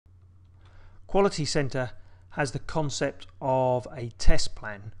Quality Center has the concept of a test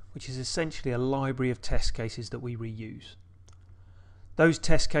plan, which is essentially a library of test cases that we reuse. Those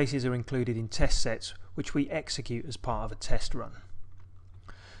test cases are included in test sets which we execute as part of a test run.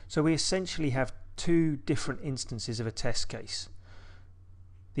 So we essentially have two different instances of a test case.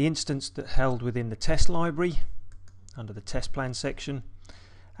 The instance that's held within the test library under the test plan section,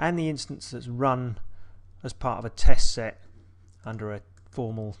 and the instance that's run as part of a test set under a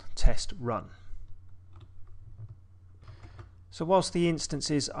formal test run. So whilst the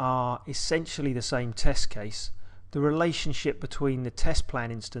instances are essentially the same test case, the relationship between the test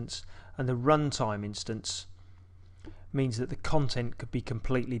plan instance and the runtime instance means that the content could be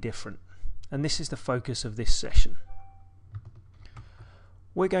completely different, and this is the focus of this session.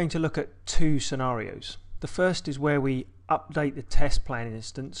 We're going to look at two scenarios. The first is where we update the test plan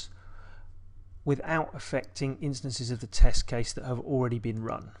instance without affecting instances of the test case that have already been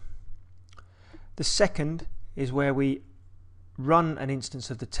run. The second is where we run an instance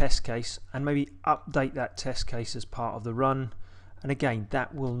of the test case and maybe update that test case as part of the run, and again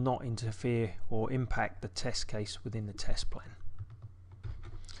that will not interfere or impact the test case within the test plan.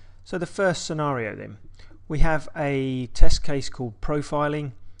 So the first scenario then, we have a test case called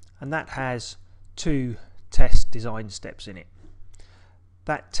profiling, and that has two test design steps in it.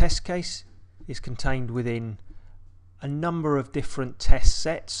 That test case is contained within a number of different test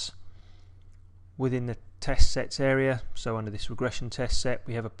sets within the test sets area. So under this regression test set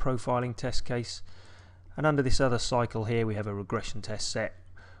we have a profiling test case, and under this other cycle here we have a regression test set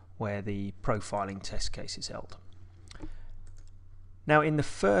where the profiling test case is held. Now in the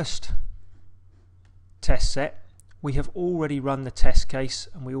first test set we have already run the test case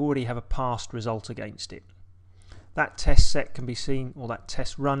and we already have a passed result against it. That test set can be seen, or that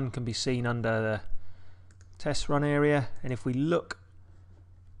test run can be seen under the test run area, and if we look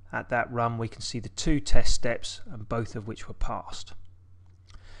at that run we can see the two test steps, and both of which were passed.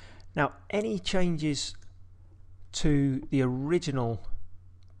 Now any changes to the original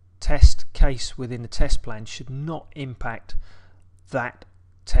test case within the test plan should not impact that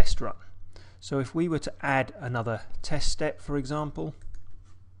test run. So if we were to add another test step, for example,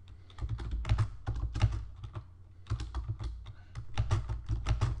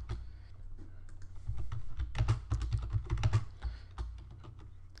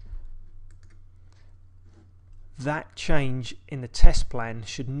 that change in the test plan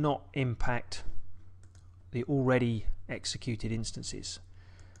should not impact the already executed instances.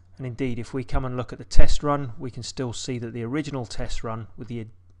 And indeed, if we come and look at the test run, we can still see that the original test run with the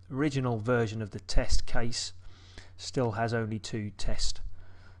original version of the test case still has only two test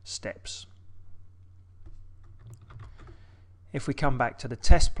steps. If we come back to the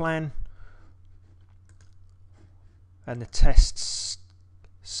test plan and the test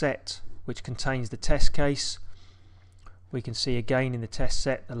set which contains the test case, we can see again in the test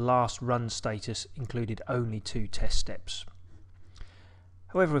set the last run status included only two test steps.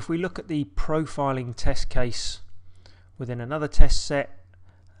 However, if we look at the profiling test case within another test set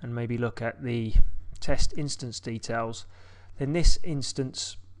and maybe look at the test instance details, then this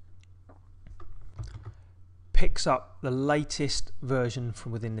instance picks up the latest version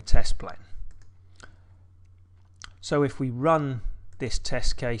from within the test plan. So if we run this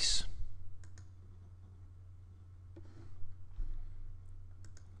test case,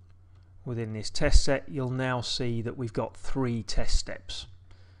 within this test set, you'll now see that we've got three test steps.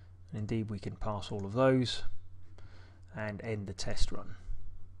 And indeed we can pass all of those and end the test run.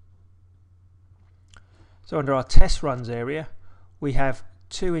 So under our test runs area we have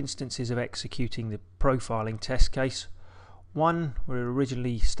two instances of executing the profiling test case. One where it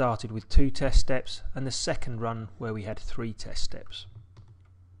originally started with two test steps, and the second run where we had three test steps.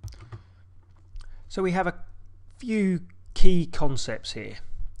 So we have a few key concepts here.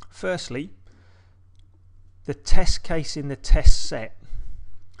 Firstly, the test case in the test set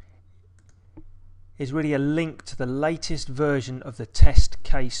is really a link to the latest version of the test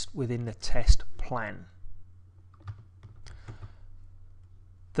case within the test plan.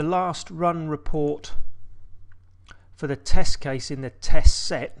 The last run report for the test case in the test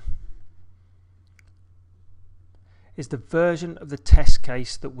set is the version of the test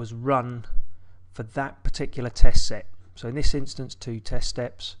case that was run for that particular test set. So in this instance, two test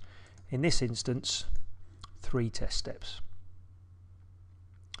steps. In this instance, three test steps.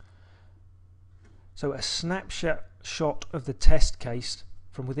 So a snapshot of the test case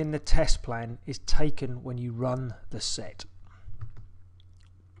from within the test plan is taken when you run the set.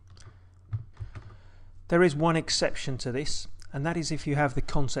 There is one exception to this, and that is if you have the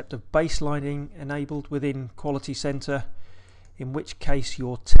concept of baselining enabled within Quality Center. in which case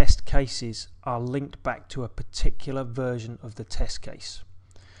your test cases are linked back to a particular version of the test case.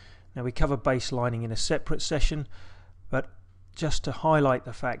 Now, we cover baselining in a separate session, but just to highlight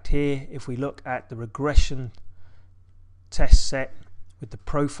the fact here, if we look at the regression test set with the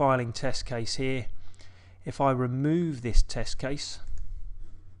profiling test case here, if I remove this test case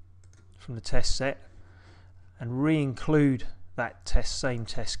from the test set and re-include that same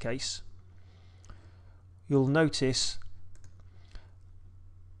test case, you'll notice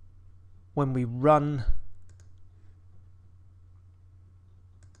when we run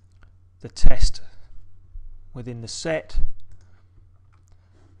the test within the set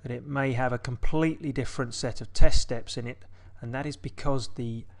that it may have a completely different set of test steps in it, and that is because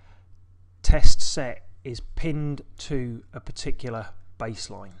the test set is pinned to a particular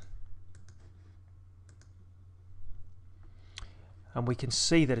baseline. And we can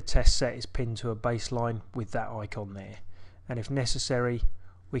see that a test set is pinned to a baseline with that icon there, and if necessary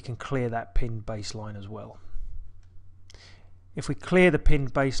we can clear that pinned baseline as well. If we clear the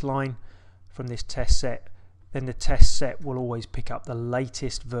pinned baseline from this test set, then the test set will always pick up the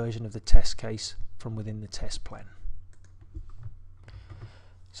latest version of the test case from within the test plan.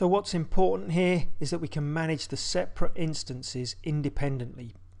 So what's important here is that we can manage the separate instances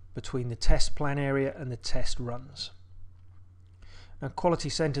independently between the test plan area and the test runs. Now, Quality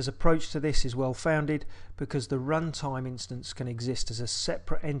Centre's approach to this is well founded because the runtime instance can exist as a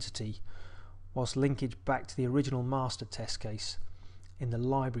separate entity whilst linkage back to the original master test case in the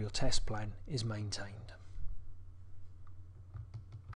library or test plan is maintained.